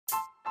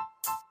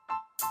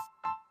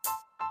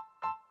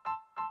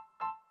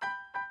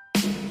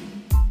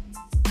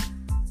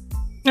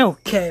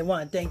Okay, I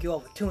want to thank you all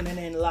for tuning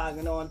in,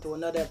 logging on to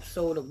another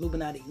episode of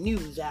Illuminati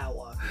News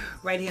Hour,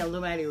 right here on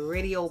Illuminati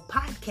Radio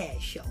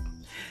Podcast Show,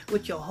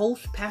 with your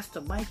host,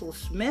 Pastor Michael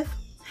Smith.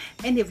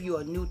 And if you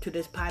are new to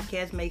this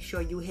podcast, make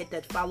sure you hit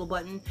that follow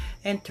button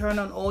and turn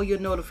on all your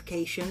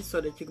notifications so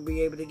that you can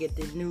be able to get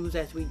the news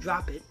as we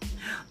drop it.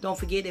 Don't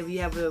forget, if you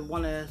ever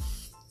want to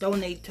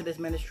donate to this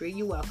ministry,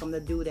 you're welcome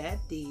to do that.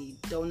 The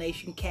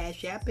donation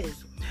cash app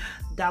is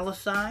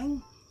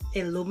 $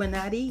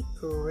 Illuminati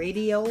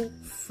Radio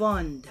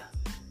Fund.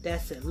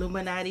 That's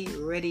Illuminati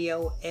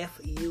Radio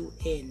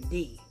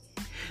FUND.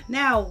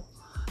 Now,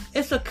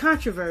 it's a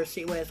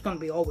controversy. Well, it's going to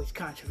be always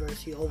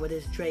controversy over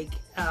this Drake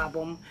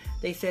album.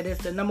 They said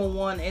it's the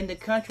 #1 in the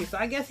country. So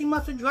I guess he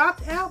must have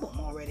dropped the album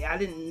already. I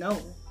didn't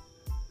know.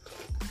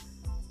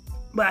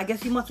 But I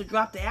guess he must have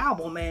dropped the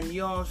album, and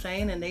you know what I'm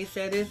saying? And they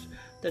said it's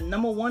the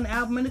 #1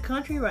 album in the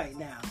country right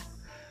now.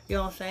 You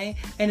know what I'm saying?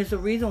 And it's the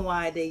reason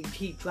why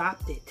he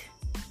dropped it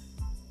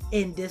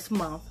in this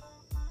month.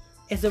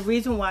 It's the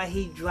reason why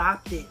he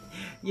dropped it,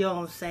 you know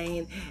what I'm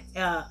saying,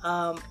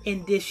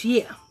 in this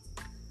year.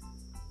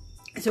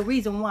 It's a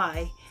reason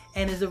why,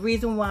 and it's a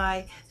reason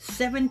why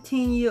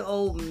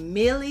 17-year-old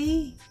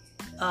Millie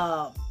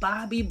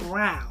Bobbie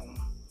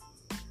Brown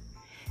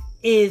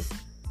is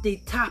the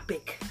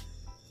topic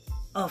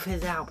of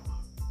his album.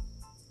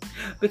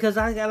 Because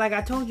like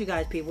I told you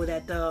guys, people,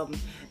 that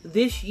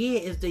this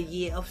year is the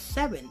year of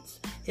sevens.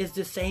 It's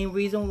the same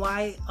reason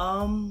why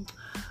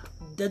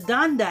the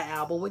Donda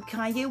album with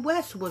Kanye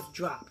West was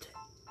dropped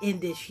in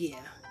this year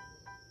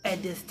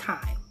at this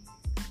time,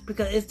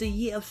 because it's the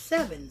year of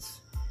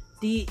sevens.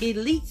 The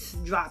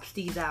Elites drops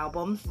these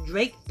albums.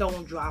 Drake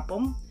don't drop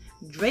them.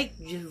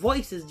 Drake's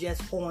voice is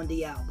just on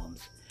the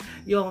albums.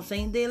 You know what I'm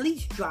saying? The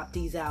Elites drop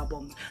these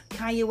albums.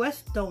 Kanye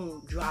West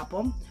don't drop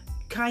them.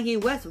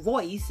 Kanye West's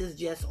voice is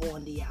just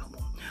on the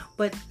album.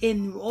 But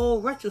in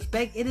all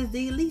retrospect, it is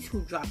the Elites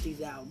who drop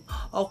these albums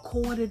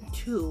according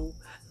to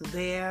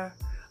their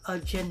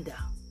agenda.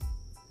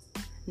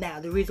 Now,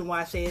 the reason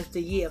why I say it's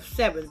the year of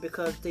sevens,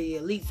 because the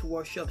Elites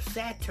worship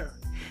Saturn.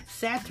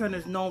 Saturn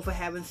is known for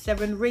having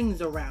 7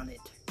 rings around it.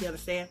 You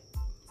understand?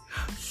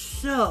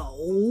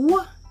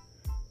 So,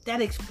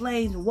 that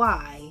explains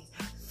why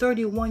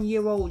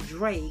 31-year-old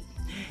Drake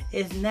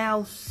is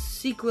now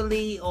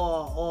secretly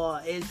or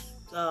is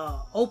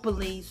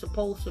openly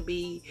supposed to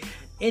be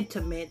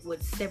intimate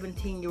with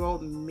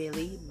 17-year-old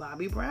Millie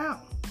Bobbie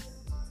Brown.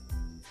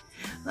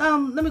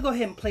 Let me go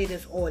ahead and play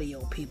this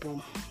audio,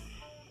 people.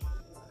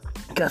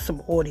 Got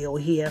some audio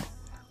here.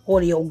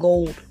 Audio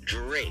gold.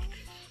 Drake,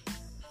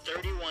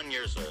 31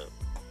 years old.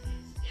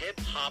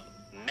 Hip-hop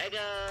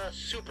mega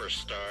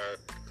superstar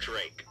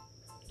Drake.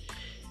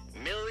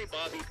 Millie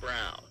Bobbie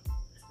Brown.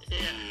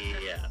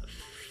 Yeah.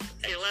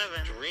 11.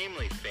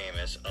 Extremely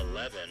famous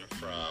 11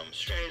 from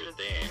Stranger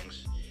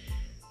Things.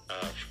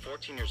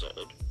 14 years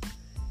old.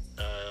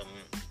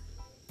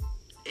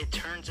 It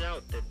turns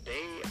out that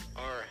they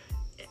are,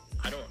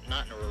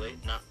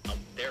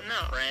 they're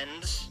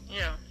friends.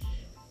 Yeah.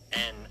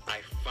 And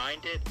I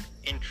find it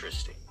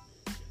interesting.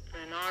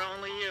 And not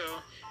only you.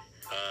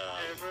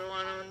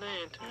 Everyone on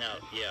the internet. Now,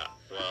 yeah,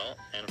 well,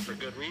 and for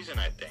good reason,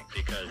 I think,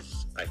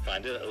 because I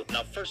find it.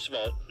 Now,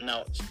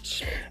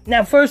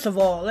 first of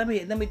all, let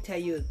me tell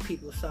you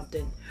people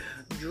something.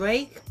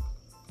 Drake,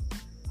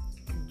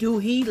 do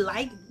he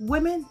like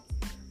women?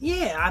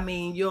 Yeah, I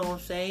mean, you know what I'm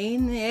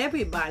saying?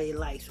 Everybody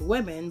likes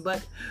women,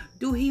 but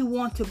do he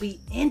want to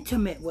be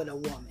intimate with a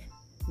woman?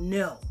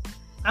 No.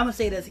 I'm going to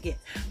say this again.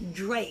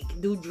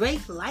 Do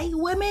Drake like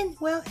women?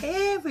 Well,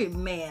 every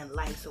man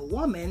likes a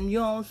woman. You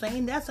know what I'm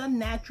saying? That's a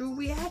natural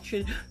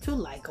reaction to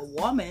like a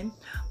woman.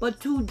 But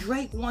do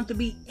Drake want to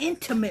be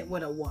intimate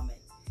with a woman?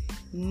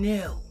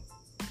 No.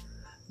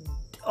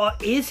 Or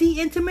is he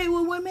intimate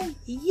with women?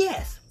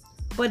 Yes.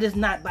 But it's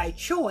not by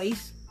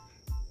choice.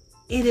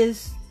 It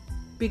is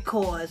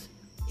because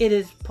it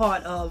is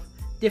part of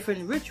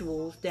different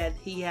rituals that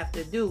he have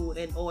to do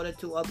in order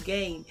to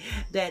obtain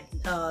that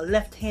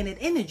left-handed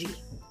energy.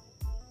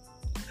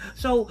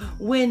 So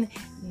when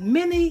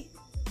Millie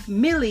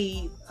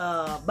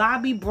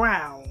Bobbie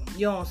Brown,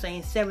 you know what I'm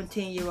saying,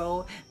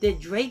 17-year-old, did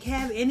Drake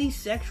have any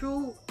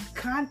sexual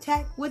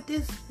contact with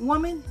this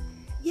woman?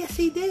 Yes,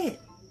 he did.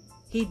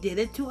 He did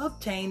it to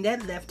obtain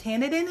that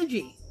left-handed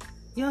energy.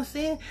 You know what I'm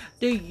saying?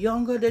 The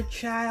younger the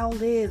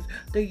child is,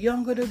 the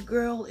younger the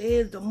girl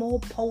is, the more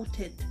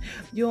potent,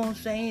 you know what I'm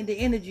saying, the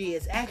energy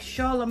is. Ask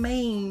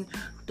Charlemagne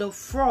the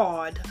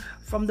fraud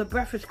from the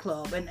Breakfast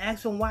Club and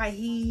ask him why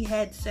he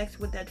had sex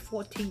with that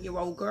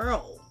 14-year-old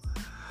girl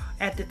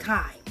at the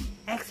time.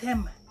 Ask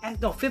him,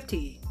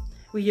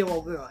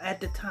 15-year-old girl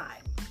at the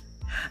time.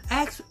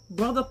 Ask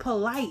Brother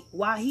Polite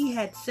why he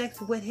had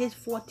sex with his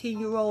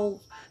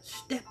 14-year-old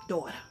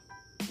stepdaughter.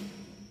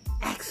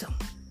 Ask him.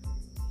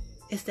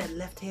 It's that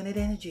left-handed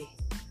energy.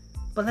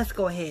 But let's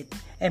go ahead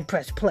and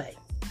press play.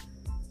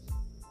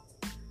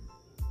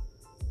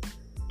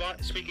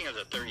 But speaking as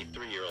a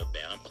 33-year-old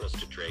man, I'm close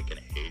to Drake in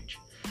age.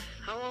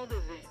 How old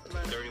is he?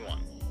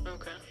 31.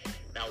 Okay.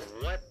 Now,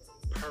 what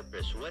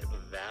purpose, what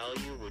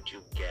value would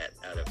you get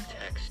out of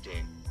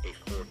texting a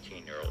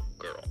 14-year-old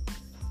girl?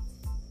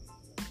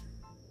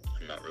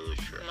 I'm not really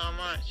sure. Not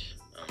much.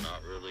 I'm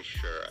not really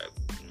sure.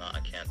 I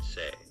can't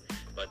say.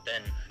 But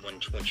then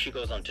when she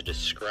goes on to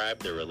describe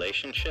the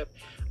relationship,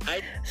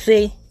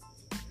 see.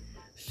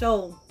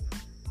 So,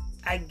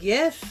 I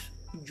guess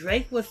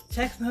Drake was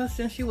texting her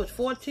since she was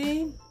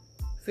 14,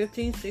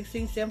 15,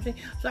 16, 17.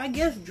 So I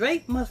guess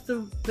Drake must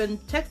have been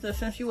texting her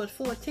since she was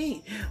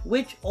 14,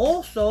 which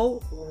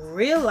also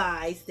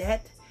realized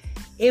that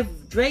if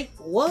Drake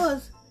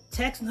was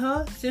texting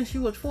her since she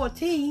was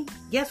 14,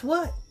 guess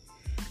what?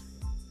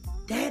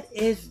 That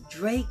is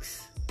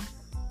Drake's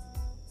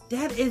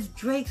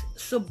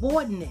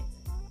subordinate.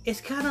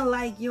 It's kind of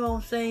like, you know what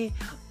I'm saying,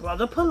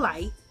 Brother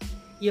Polite,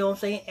 you know what I'm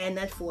saying, and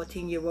that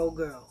 14-year-old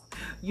girl.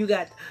 You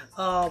got,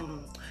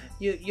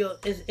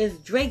 it's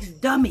Drake's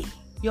dummy.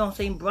 You know what I'm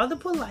saying? Brother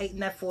Polite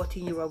and that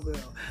 14-year-old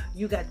girl.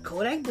 You got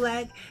Kodak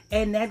Black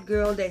and that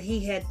girl that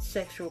he had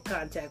sexual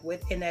contact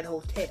with in that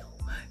hotel.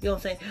 You know what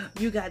I'm saying?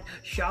 You got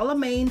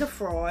Charlemagne the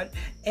fraud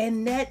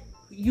and that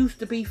used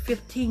to be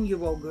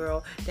 15-year-old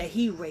girl that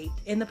he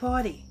raped in the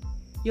party.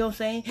 You know what I'm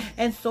saying?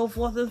 And so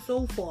forth and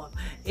so forth.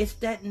 It's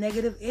that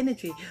negative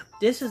energy.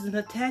 This is an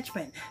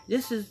attachment.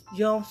 This is,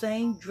 you know what I'm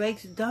saying,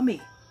 Drake's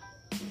dummy.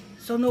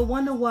 So no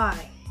wonder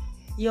why,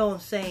 you know what I'm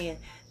saying,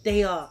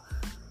 they are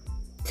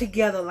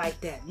together like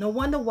that. No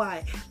wonder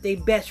why they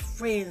best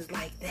friends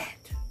like that.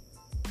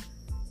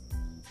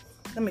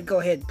 Let me go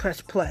ahead and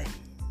press play.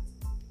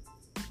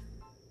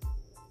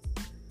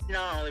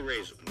 not only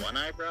raise one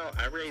eyebrow,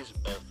 I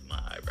raised both my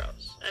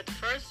eyebrows. At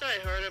first I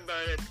heard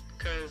about it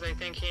because I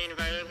think he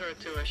invited her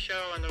to a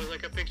show and there was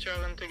like a picture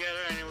of them together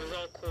and it was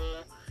all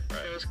cool.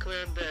 Right. It was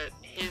clear that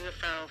he's a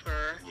fan of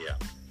her. Yeah.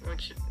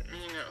 Which,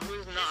 you know,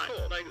 who's not?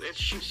 Cool. Like,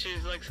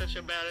 she's like such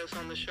a badass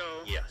on the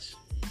show. Yes.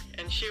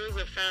 And she was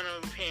a fan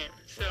of him.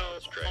 So,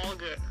 all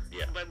good.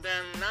 Yeah. But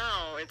then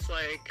now it's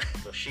like...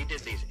 So she did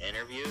these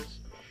interviews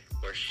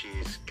where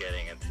she's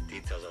getting into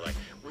details of like,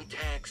 we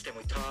text and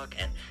we talk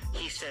and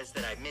he says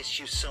that I miss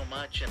you so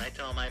much and I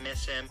tell him I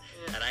miss him.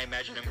 Yeah. And I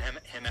imagine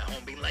him at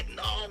home being like,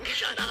 no,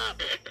 shut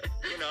up.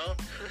 You know,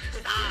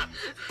 stop.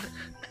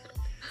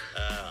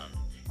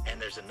 And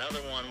there's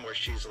another one where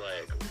she's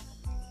like,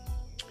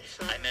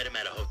 I met him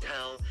at a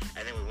hotel,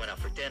 and then we went out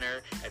for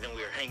dinner, and then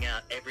we were hanging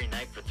out every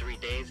night for 3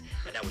 days,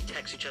 and now we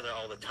text each other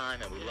all the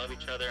time, and we love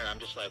each other, and I'm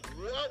just like,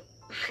 what?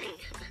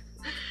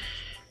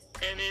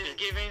 And he's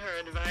giving her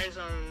advice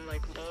on,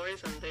 like,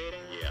 boys and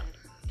dating. Yeah.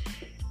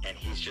 And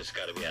he's just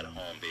got to be at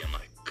home being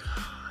like,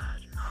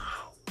 God,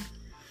 no.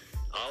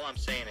 All I'm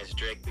saying is,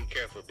 Drake, be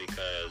careful,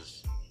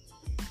 because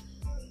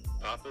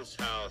Papa's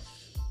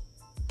house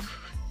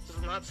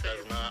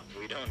does not,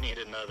 we don't need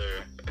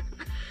another...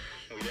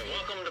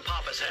 Welcome to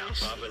Papa's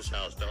house. Papa's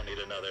house. Don't need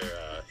another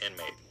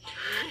inmate.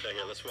 So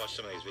here, let's watch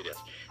some of these videos.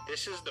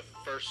 This is the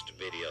first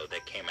video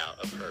that came out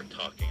of her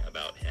talking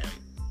about him.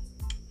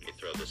 Let me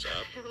throw this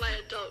up.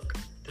 Like a dog.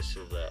 This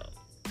is a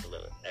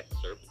little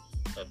excerpt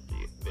of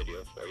the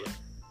video for you.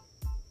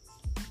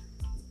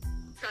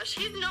 Gosh,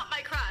 he's not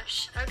my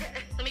crush. Okay.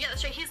 Let me get this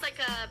straight. He's like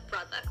a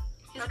brother.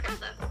 He's a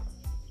brother.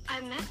 I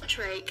met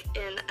Drake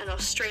in an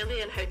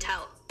Australian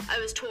hotel. I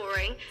was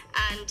touring,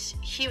 and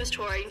he was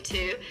touring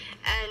too,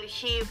 and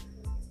he...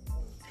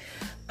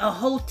 A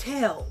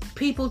hotel.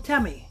 People,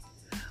 tell me,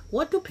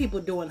 what do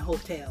people do in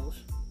hotels?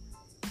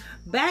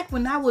 Back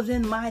when I was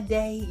in my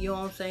day, you know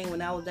what I'm saying,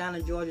 when I was down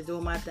in Georgia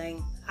doing my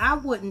thing, I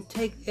wouldn't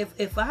take...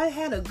 If I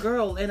had a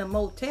girl in a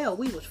motel,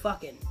 we was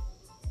fucking.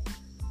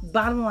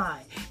 Bottom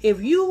line,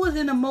 if you was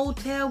in a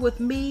motel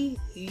with me,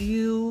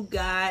 you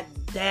got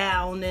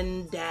down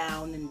and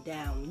down and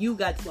down. You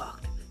got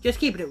fucked. Just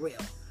keeping it real.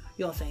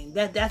 You know what I'm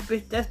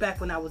saying? That's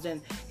back when I was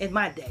in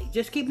my day.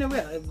 Just keeping it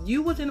real. If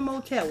you was in a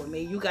motel with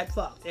me, you got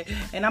fucked.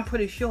 And I'm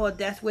pretty sure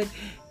that's with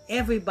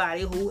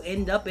everybody who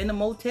end up in a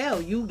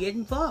motel. You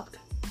getting fucked.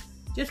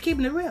 Just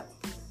keeping it real.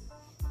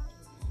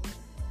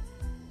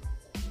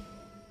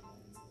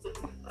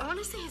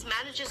 Honestly, his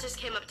managers just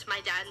came up to my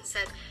dad and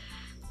said,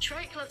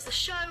 Drake loves the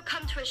show,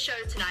 come to his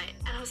show tonight.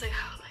 And I was like,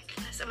 oh my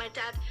goodness. And my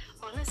dad,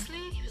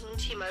 honestly, he was on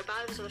T-Mobile,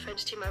 he was on the phone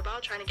to T-Mobile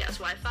trying to get us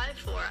Wi-Fi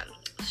for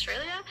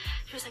Australia.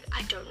 He was like,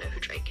 I don't know who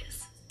Drake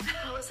is. And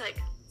I was like,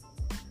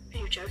 are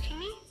you joking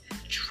me?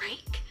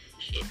 Drake?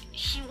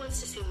 He wants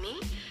to see me?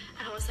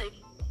 And I was like,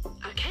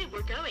 okay,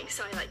 we're going.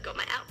 So I got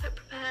my outfit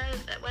prepared,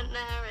 I went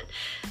there,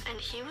 and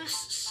he was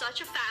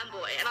such a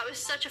fanboy, and I was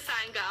such a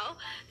fangirl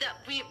that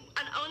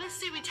and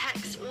honestly, we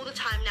text all the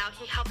time now.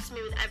 He helps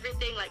me with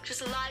everything,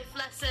 just life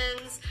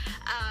lessons.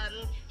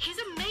 He's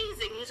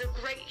amazing. He's a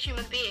great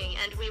human being,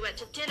 and we went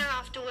to dinner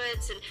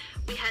afterwards, and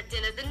we had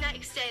dinner the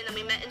next day, and then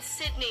we met in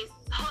Sydney.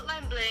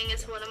 Hotline Bling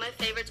is one of my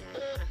favorites.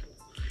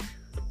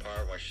 The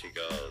part where she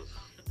goes,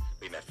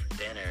 we met for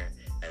dinner,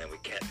 and then we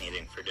kept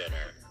meeting for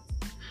dinner.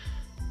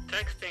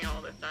 Texting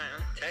all the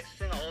time.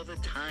 Texting all the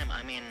time.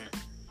 I mean,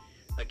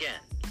 again,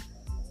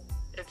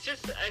 It's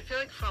just, I feel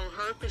like from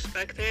her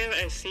perspective,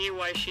 I see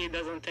why she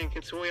doesn't think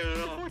it's weird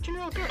at all.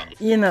 14-year-old girl.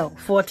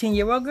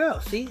 14-year-old girl.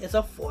 See, it's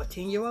a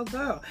 14-year-old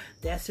girl.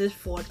 That's his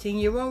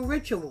 14-year-old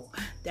ritual.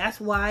 That's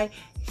why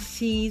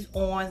she's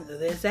on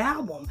this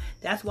album.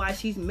 That's why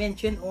she's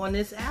mentioned on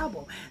this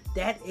album.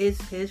 That is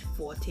his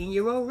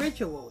 14-year-old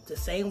ritual. The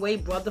same way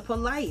Brother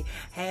Polite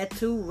had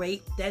to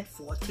rape that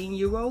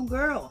 14-year-old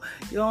girl.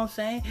 You know what I'm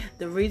saying?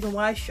 The reason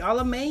why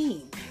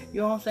Charlemagne,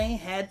 you know what I'm saying,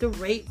 had to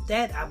rape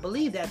that, I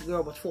believe that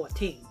girl was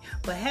 14,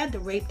 but had to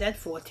rape that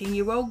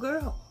 14-year-old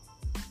girl.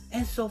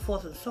 And so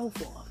forth and so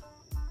forth.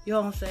 You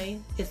know what I'm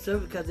saying?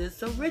 Because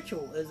it's a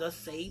ritual. It's a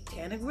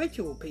satanic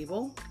ritual,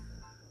 people.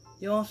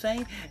 You know what I'm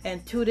saying?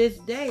 And to this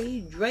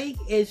day, Drake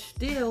is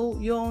still,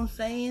 you know what I'm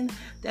saying?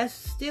 That's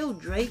still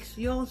Drake's,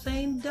 you know what I'm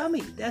saying,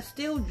 dummy. That's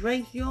still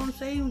Drake's, you know what I'm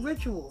saying,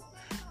 ritual.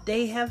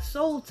 They have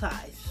soul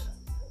ties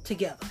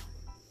together.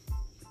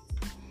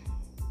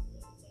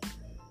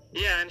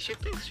 Yeah, and she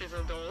thinks she's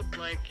adult.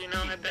 Like, you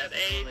know, at that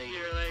age,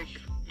 you're like,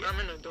 I'm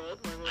an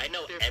adult. I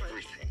know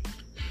everything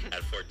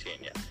at 14,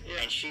 yeah.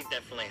 And she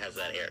definitely has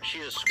that air.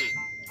 She's a sweet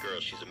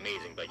girl. She's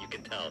amazing, but you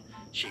can tell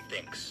she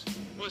thinks.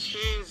 Well,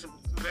 she's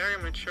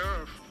very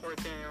mature,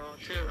 14-year-old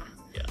too.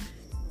 Yeah.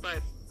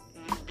 But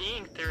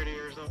being 30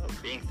 years old.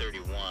 Being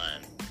 31.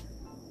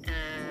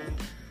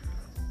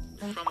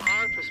 And from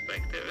our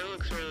perspective, it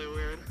looks really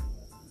weird.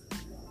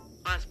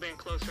 Us being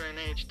closer in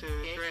age to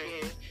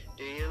Drake.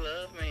 Do you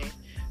love me?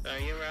 Are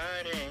you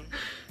riding?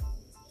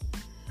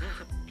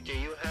 Do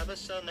you have a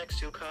cell next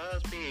to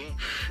Cosby?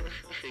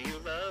 Do you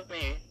love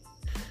me?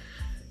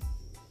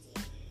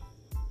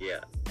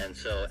 Yeah, and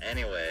so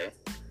anyway,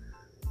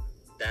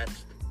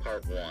 that's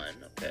part one,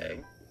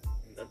 okay?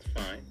 That's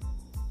fine.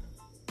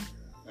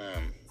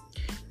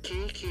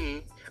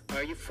 Kiki,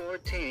 are you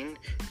 14?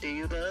 Do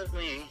you love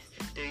me?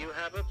 Do you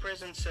have a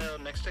prison cell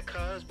next to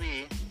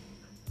Cosby?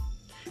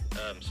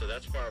 So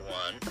that's part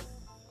one.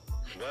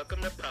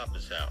 Welcome to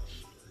Papa's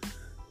house.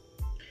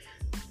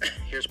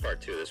 Here's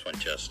part two. This one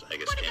just, I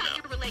guess, came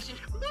out.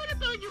 What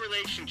about your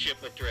relationship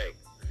with Drake?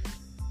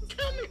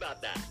 Tell me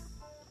about that.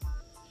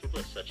 People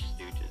are such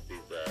stooges.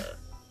 These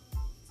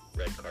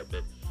red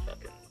carpet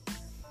fucking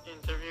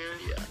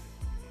Interviews.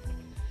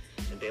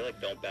 Yeah. And they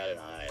like don't bat an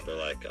eye. They're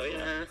like, oh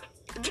yeah.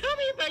 Tell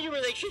me about your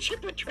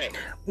relationship with Drake.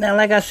 Now,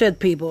 like I said,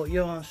 people,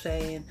 you know what I'm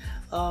saying?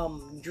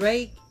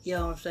 Drake, you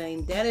know what I'm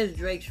saying? That is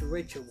Drake's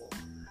ritual.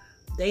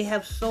 They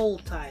have soul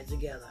ties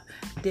together.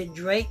 Did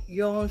Drake,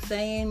 you know what I'm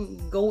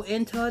saying, go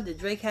into her? Did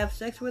Drake have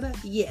sex with her?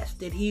 Yes.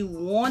 Did he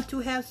want to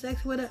have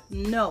sex with her?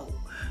 No.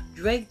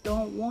 Drake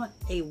don't want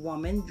a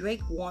woman.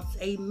 Drake wants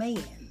a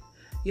man.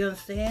 You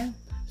understand?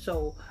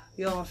 So,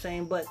 you know what I'm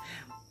saying?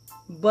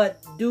 But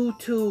due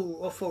to,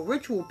 or for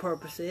ritual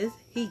purposes,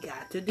 he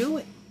got to do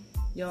it.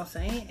 You know what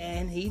I'm saying?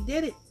 And he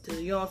did it.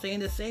 You know what I'm saying?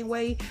 The same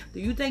way, do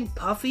you think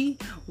Puffy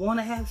want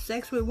to have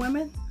sex with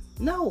women?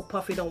 No,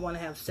 Puffy don't want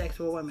to have sex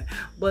with women.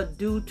 But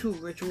due to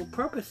ritual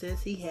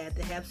purposes, he had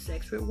to have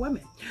sex with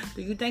women.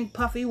 Do you think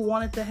Puffy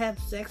wanted to have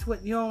sex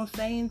with, you know what I'm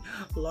saying,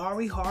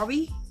 Lori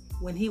Harvey?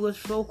 When he was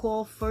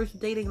so-called first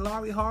dating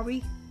Lori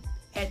Harvey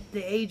at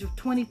the age of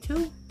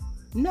 22?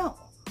 No.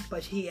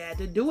 But he had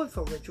to do it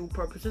for ritual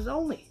purposes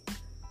only.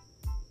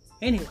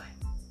 Anyway.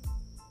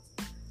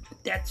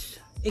 That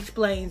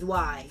explains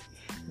why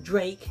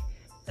Drake,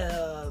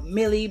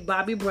 Millie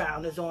Bobbie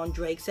Brown is on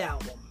Drake's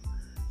album.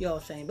 You know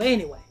what I'm saying? But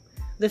anyway.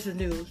 This is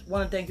news.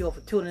 Want to thank you all for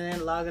tuning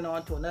in, logging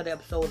on to another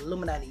episode of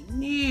Illuminati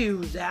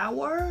News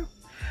Hour.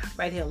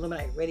 Right here on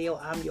Illuminati Radio.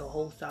 I'm your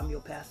host. I'm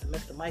your pastor,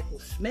 Mr. Michael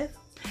Smith.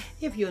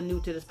 If you're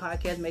new to this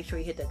podcast, make sure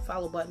you hit that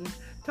follow button.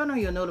 Turn on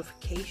your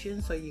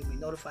notifications so you'll be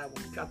notified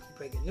when we drop the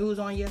breaking news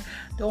on you.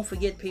 Don't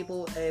forget,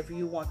 people, if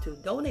you want to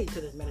donate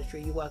to this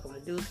ministry, you're welcome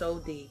to do so.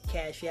 The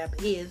Cash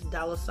App is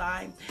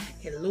 $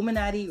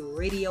 Illuminati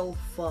Radio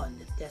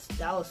Fund. That's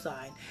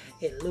 $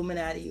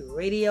 Illuminati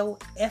Radio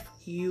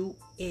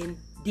FUND.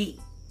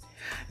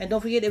 And don't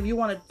forget, if you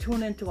want to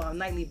tune into our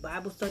nightly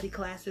Bible study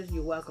classes,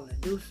 you're welcome to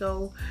do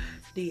so.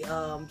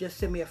 Just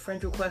send me a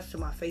friend request to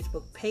my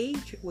Facebook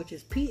page, which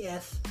is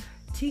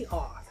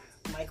PSTR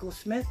Michael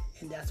Smith,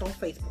 and that's on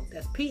Facebook.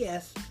 That's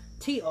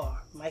PSTR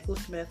Michael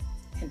Smith,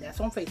 and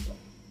that's on Facebook.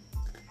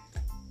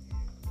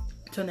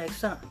 Until next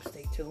time,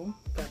 stay tuned.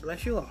 God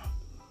bless you all.